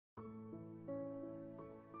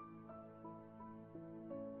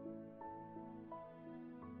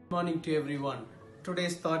Morning to everyone.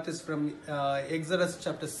 Today's thought is from Exodus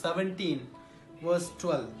chapter 17 verse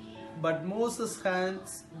 12. But Moses'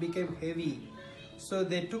 hands became heavy, so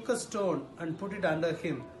they took a stone and put it under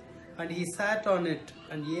him, and he sat on it,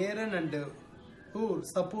 and Aaron and Hur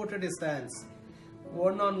supported his hands,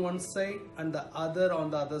 one on one side and the other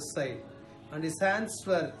on the other side, and his hands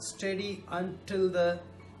were steady until the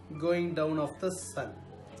going down of the sun.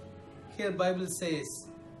 Here Bible says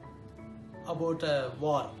about a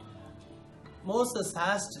war. Moses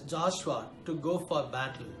asked Joshua to go for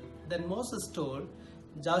battle. Then Moses told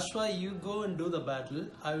Joshua, you go and do the battle.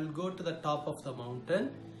 I will go to the top of the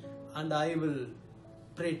mountain and I will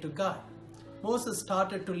pray to God. Moses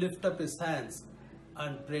started to lift up his hands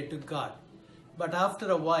and pray to God. But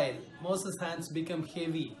after a while, Moses' hands became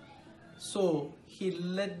heavy. So he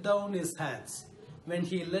let down his hands. When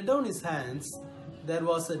he let down his hands, there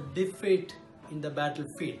was a defeat in the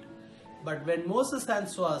battlefield. But when Moses'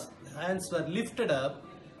 hands were lifted up,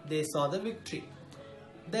 they saw the victory.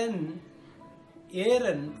 Then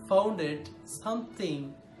Aaron found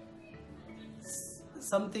something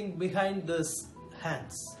behind these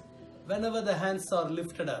hands. Whenever the hands are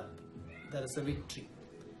lifted up, there is a victory.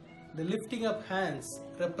 The lifting up hands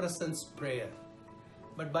represents prayer.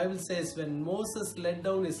 But Bible says when Moses let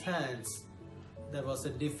down his hands, there was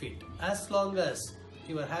a defeat. As long as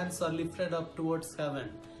your hands are lifted up towards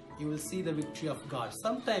heaven, you will see the victory of God.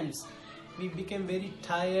 Sometimes we became very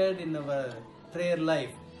tired in our prayer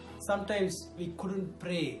life. Sometimes we couldn't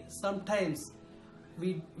pray. Sometimes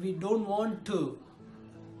we don't want to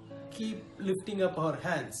keep lifting up our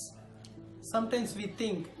hands. Sometimes we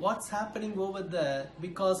think, what's happening over there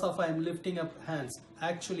because of I'm lifting up hands?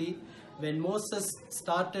 Actually, when Moses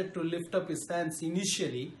started to lift up his hands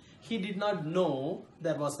initially, he did not know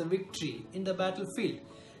there was a victory in the battlefield.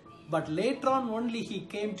 But later on only he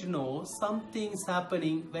came to know something's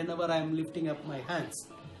happening whenever I am lifting up my hands.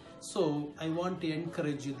 So I want to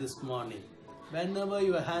encourage you this morning. Whenever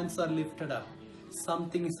your hands are lifted up,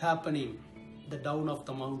 something is happening the down of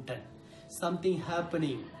the mountain. Something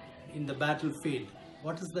happening in the battlefield.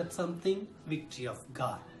 What is that something? Victory of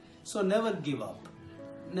God. So never give up.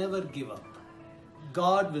 Never give up.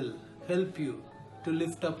 God will help you to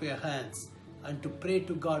lift up your hands and to pray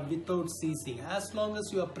to God without ceasing. As long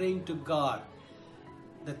as you are praying to God,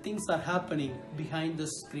 the things are happening behind the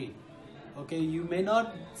screen. Okay, you may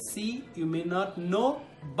not see, you may not know,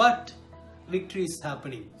 but victory is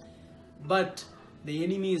happening. But the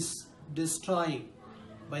enemy is destroying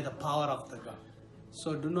by the power of the God.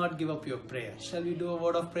 So do not give up your prayer. Shall we do a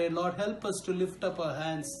word of prayer? Lord, help us to lift up our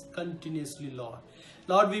hands continuously, Lord.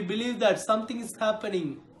 Lord, we believe that something is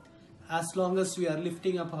happening as long as we are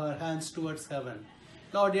lifting up our hands towards heaven.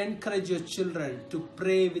 Lord, encourage your children to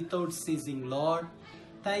pray without ceasing, Lord.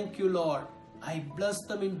 Thank you, Lord. I bless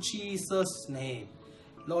them in Jesus' name.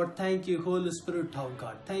 Lord, thank you, Holy Spirit of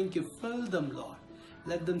God. Thank you. Fill them, Lord.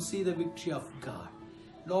 Let them see the victory of God.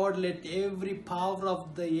 Lord, let every power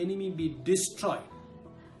of the enemy be destroyed.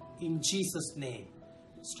 In Jesus' name.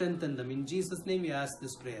 Strengthen them. In Jesus' name we ask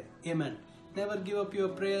this prayer. Amen. Never give up your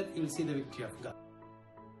prayer. You will see the victory of God.